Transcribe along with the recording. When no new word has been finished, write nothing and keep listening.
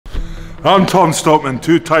I'm Tom Stoltman,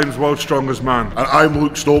 2 times world's strongest man. And I'm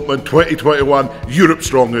Luke Stoltman, 2021 Europe's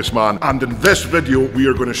strongest man. And in this video, we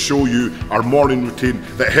are going to show you our morning routine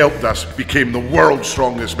that helped us become the world's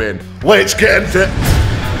strongest men. Let's get into it.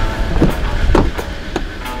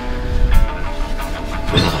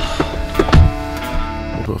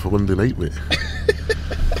 What about for Monday night, mate?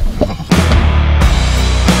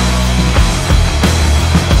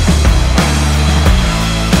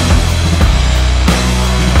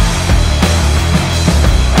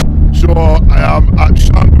 So I am at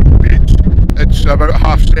Sandwich Beach. It's about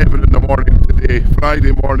 7:30 in the morning today,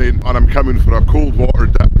 Friday morning, and I'm coming for a cold water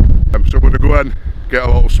dip. So I'm going to go in, get a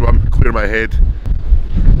little swim, clear my head.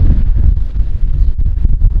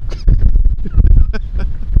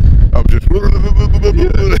 I'm just...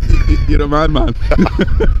 You're a madman.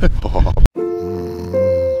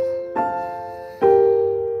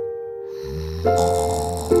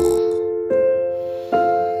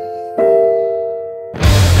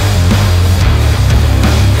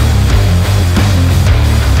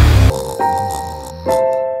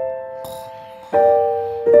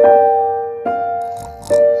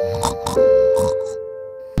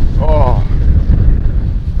 Oh.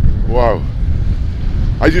 Wow.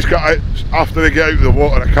 I just got, after I get out of the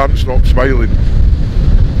water, I can't stop smiling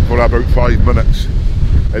for about 5 minutes.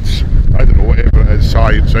 It's, I don't know, whatever it is,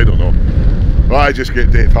 science, I don't know. But I just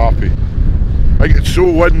get dead happy. I get so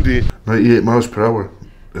windy. 98 miles per hour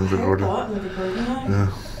in the recording.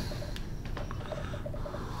 Yeah.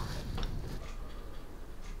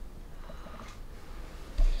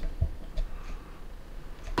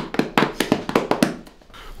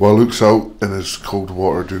 While Luke's out in his cold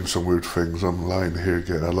water doing some weird things, I'm lying here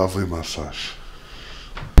getting a lovely massage.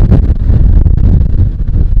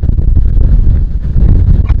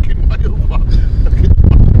 Fucking wild, man.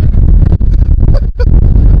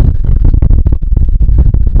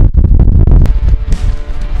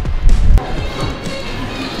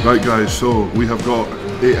 Right guys, so we have got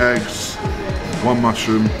 8 eggs, 1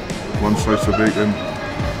 mushroom, 1 slice of bacon,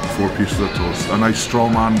 4 pieces of toast. A nice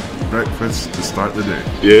strongman breakfast to start the day.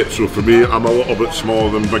 Yeah, so for me, I'm a little bit smaller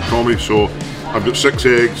than Big Tommy, so I've got 6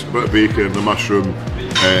 eggs, a bit of bacon, a mushroom,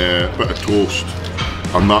 a bit of toast,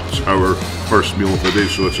 and that's our first meal of the day,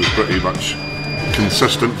 so this is pretty much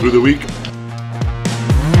consistent through the week.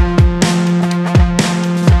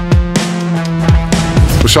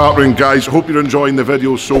 What's happening, guys? Hope you're enjoying the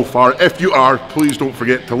video so far. If you are, please don't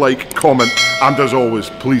forget to like, comment, and as always,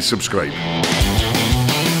 please subscribe.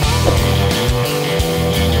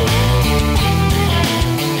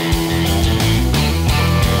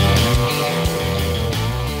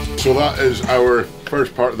 So that is our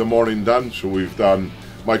first part of the morning done. So we've done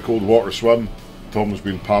my cold water swim, Tom's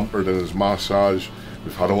been pampered in his massage,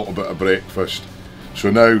 we've had a little bit of breakfast.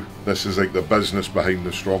 So now this is like the business behind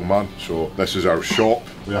the strongman. So this is our shop.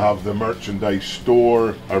 We have the merchandise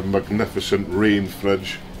store, our magnificent rain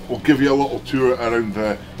fridge. We'll give you a little tour around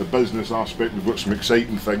the business aspect. We've got some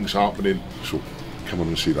exciting things happening. So come on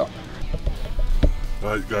and see that.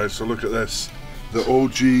 Right guys, so look at this. The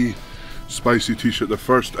OG spicy t-shirt, the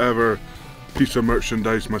first ever piece of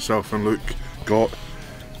merchandise myself and Luke got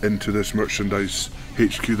into this merchandise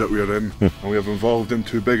HQ that we are in, and we have evolved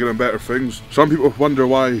into bigger and better things. Some people wonder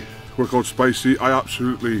why we're called spicy. I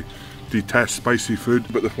absolutely detest spicy food,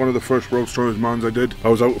 but one of the first world's strongest mans I did, I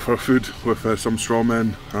was out for food with some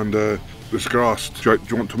strongmen, and this girl asked, do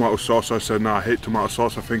you want tomato sauce? I said, nah, I hate tomato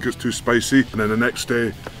sauce, I think it's too spicy. And then the next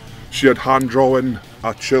day she had hand drawn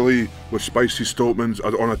a chili with spicy Stoltmans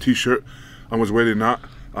on a t-shirt and was wearing that,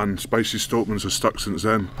 and spicy Stoltmans has stuck since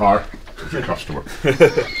then. Par, customer.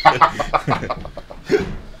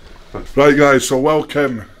 Right guys, so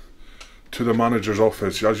welcome to the manager's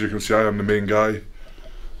office. As you can see, I am the main guy.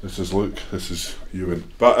 This is Luke, this is Ewan.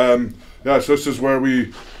 But yeah, so this is where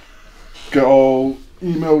we get all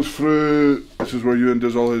emails through. This is where Ewan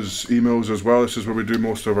does all his emails as well. This is where we do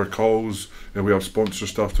most of our calls. And we have sponsor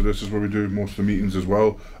stuff to this is where we do most of the meetings as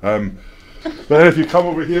well. But then if you come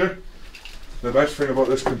over here, the best thing about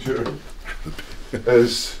this computer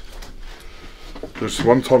is there's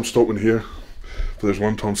 1 Tom Stoltman here, but there's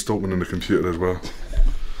 1 Tom Stoltman in the computer as well.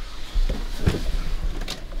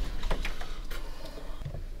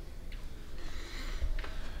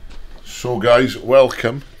 So guys,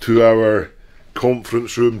 welcome to our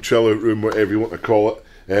conference room, chill out room, whatever you want to call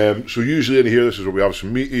it. So usually in here, this is where we have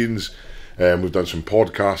some meetings. We've done some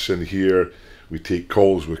podcasts in here. We take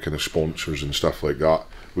calls with kind of sponsors and stuff like that.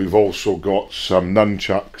 We've also got some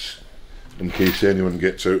nunchucks in case anyone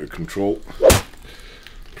gets out of control.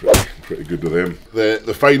 Pretty good with them.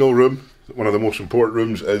 The final room, one of the most important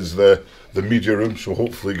rooms, is the media room. So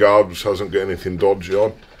hopefully Gabs hasn't got anything dodgy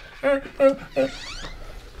on. There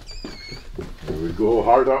we go,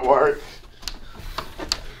 hard at work.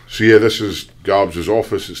 So yeah, this is Gabs'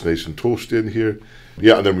 office. It's nice and toasty in here.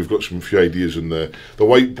 Yeah, and then we've got some few ideas on the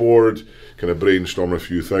whiteboard, kind of brainstorm a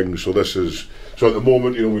few things. So this is, so at the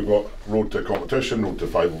moment, you know, we've got road to competition, road to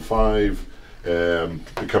 505,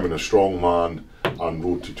 becoming a strongman, and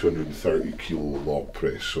road to 230 kilo log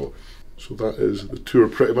press. So that is the tour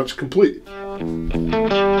pretty much complete.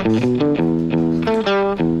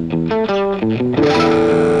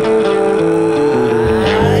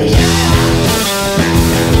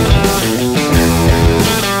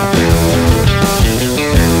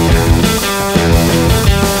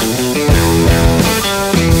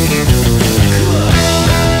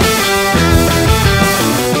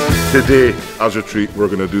 Today, as a treat, we're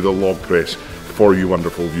going to do the log press for you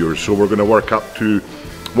wonderful viewers. So we're going to work up to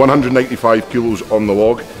 195 kilos on the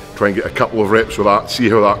log, try and get a couple of reps with that, see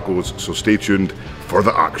how that goes. So stay tuned for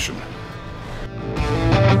the action.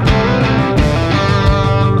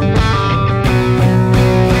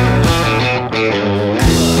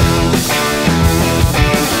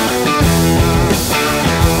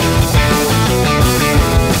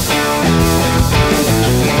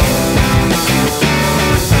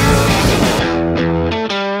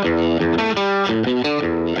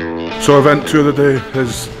 So event 2 of the day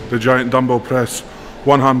is the giant dumbbell press,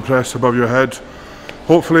 one hand press above your head.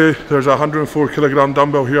 Hopefully there's a 104 kilogram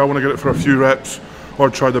dumbbell here. I want to get it for a few reps or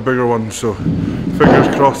try the bigger one. So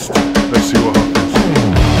fingers crossed, let's see what happens.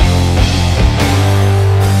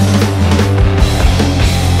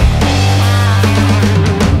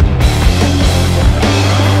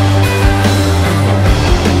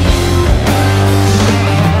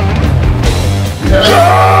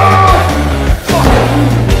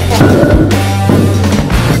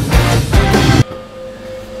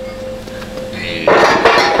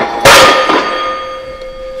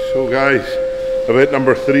 So guys, event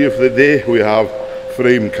number 3 of the day, we have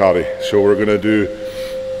frame carry. So we're going to do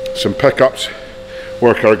some pickups,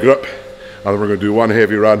 work our grip, and then we're going to do one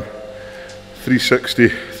heavy run, 360,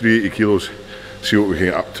 380 kilos, see what we can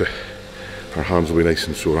get up to. Our hands will be nice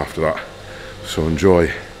and sore after that. So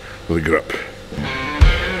enjoy the grip.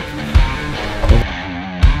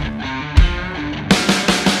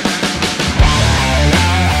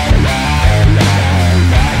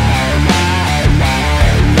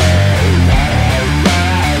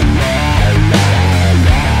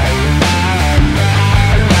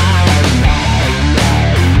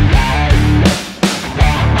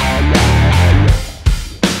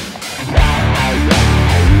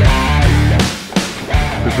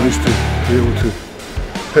 It's nice to be able to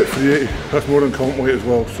hit 380. That's more than comp weight as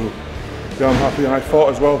well, so yeah, I'm happy. And I fought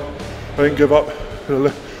as well. I didn't give up.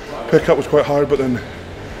 The pickup was quite hard, but then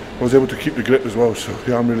I was able to keep the grip as well, so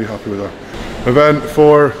yeah, I'm really happy with that. Event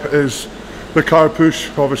 4 is the car push.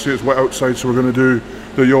 Obviously it's wet outside, so we're going to do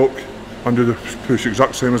the yoke and do the push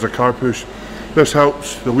exact same as the car push. This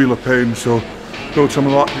helps the wheel of pain, so build some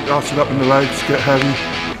of that acid up in the legs, get heavy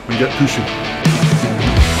and get pushing.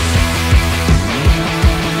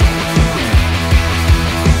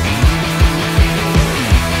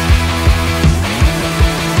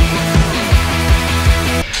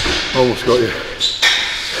 Almost got you.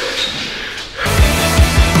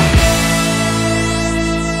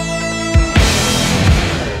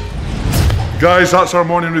 Guys, that's our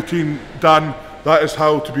morning routine done. That is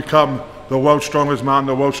how to become the world's strongest man,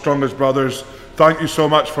 the world's strongest brothers. Thank you so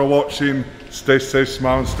much for watching. Stay safe,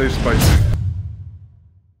 smile and stay spicy.